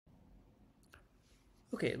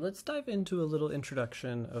Okay, let's dive into a little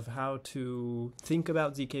introduction of how to think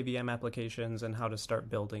about zkVM applications and how to start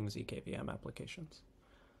building zkVM applications.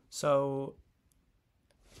 So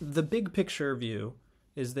the big picture view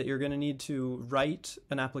is that you're going to need to write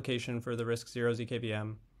an application for the risc-v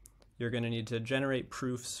zkVM. You're going to need to generate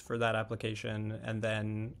proofs for that application, and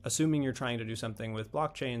then, assuming you're trying to do something with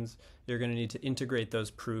blockchains, you're going to need to integrate those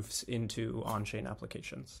proofs into on-chain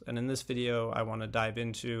applications. And in this video, I want to dive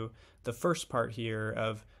into the first part here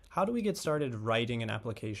of how do we get started writing an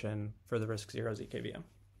application for the risc-v zkVM.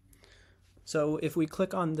 So if we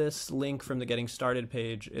click on this link from the Getting Started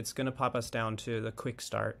page, it's going to pop us down to the Quick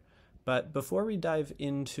Start. But before we dive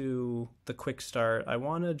into the Quick Start, I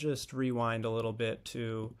want to just rewind a little bit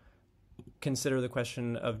to consider the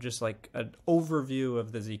question of just like an overview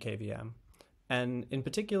of the zkVM. And in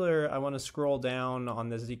particular, I want to scroll down on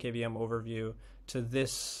the zkVM overview to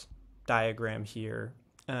this diagram here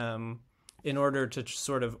in order to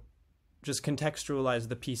sort of just contextualize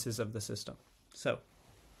the pieces of the system. So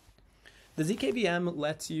the zkVM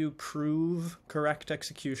lets you prove correct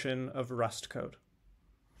execution of Rust code.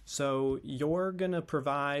 So you're going to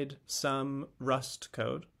provide some Rust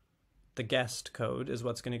code. The guest code is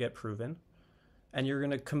what's going to get proven. And you're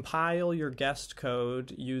going to compile your guest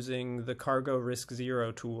code using the cargo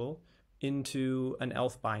risc-0 tool into an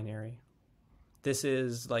ELF binary. This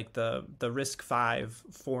is like the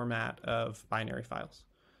risc-v format of binary files.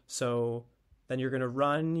 So then you're going to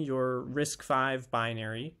run your risc-v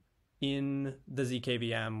binary in the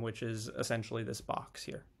zkVM, which is essentially this box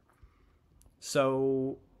here.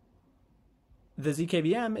 So the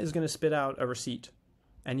zkVM is going to spit out a receipt,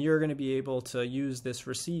 and you're going to be able to use this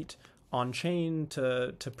receipt on chain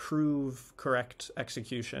to prove correct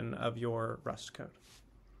execution of your Rust code.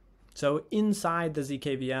 So inside the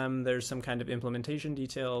zkVM, there's some kind of implementation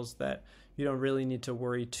details that you don't really need to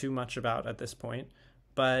worry too much about at this point.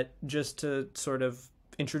 But just to sort of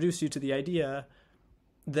introduce you to the idea,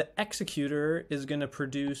 the executor is going to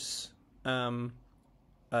produce a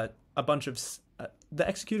bunch of the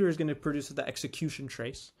executor is going to produce the execution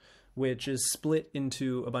trace, which is split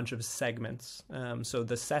into a bunch of segments. So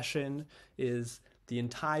the session is the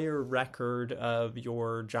entire record of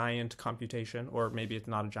your giant computation, or maybe it's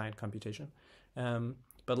not a giant computation.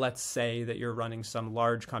 But let's say that you're running some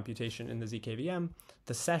large computation in the zkVM.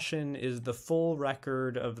 The session is the full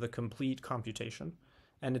record of the complete computation,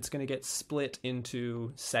 and it's going to get split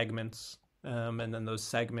into segments. And then those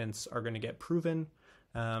segments are going to get proven,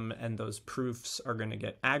 and those proofs are going to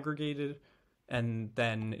get aggregated. And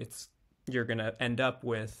then you're going to end up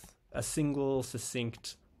with a single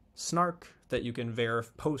succinct snark that you can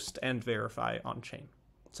post and verify on chain.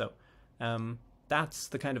 So that's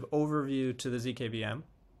the kind of overview to the zkVM.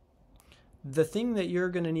 The thing that you're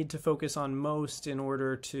going to need to focus on most in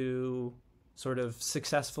order to sort of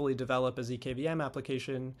successfully develop a zkVM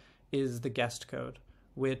application is the guest code,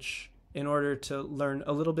 which, in order to learn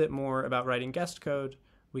a little bit more about writing guest code,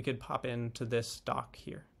 we could pop into this doc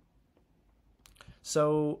here.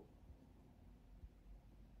 So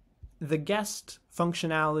the guest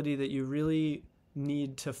functionality that you really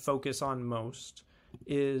need to focus on most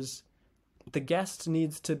is the guest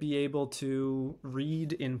needs to be able to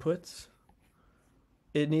read inputs.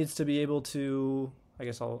 It needs to be able to, I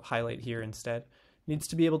guess I'll highlight here instead, needs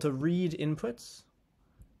to be able to read inputs,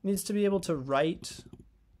 needs to be able to write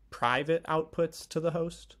private outputs to the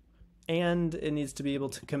host, and it needs to be able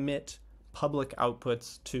to commit public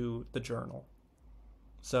outputs to the journal.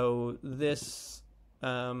 So this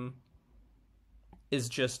is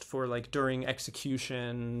just for like during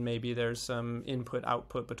execution, maybe there's some input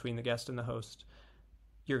output between the guest and the host.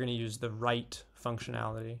 You're going to use the write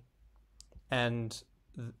functionality. And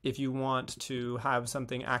if you want to have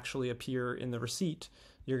something actually appear in the receipt,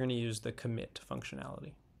 you're going to use the commit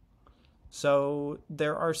functionality. So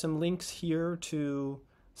there are some links here to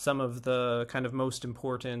some of the kind of most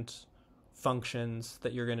important functions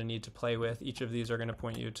that you're going to need to play with. Each of these are going to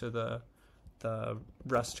point you to the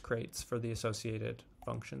Rust crates for the associated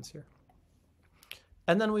functions here.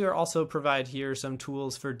 And then we are also provide here some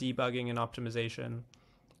tools for debugging and optimization.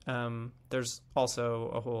 There's also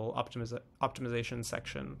a whole optimization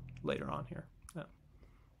section later on here.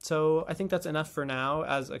 So I think that's enough for now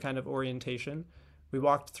as a kind of orientation. We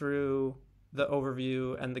walked through the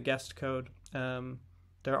overview and the guest code.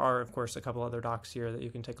 There are, of course, a couple other docs here that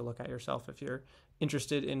you can take a look at yourself if you're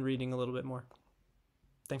interested in reading a little bit more.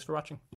 Thanks for watching.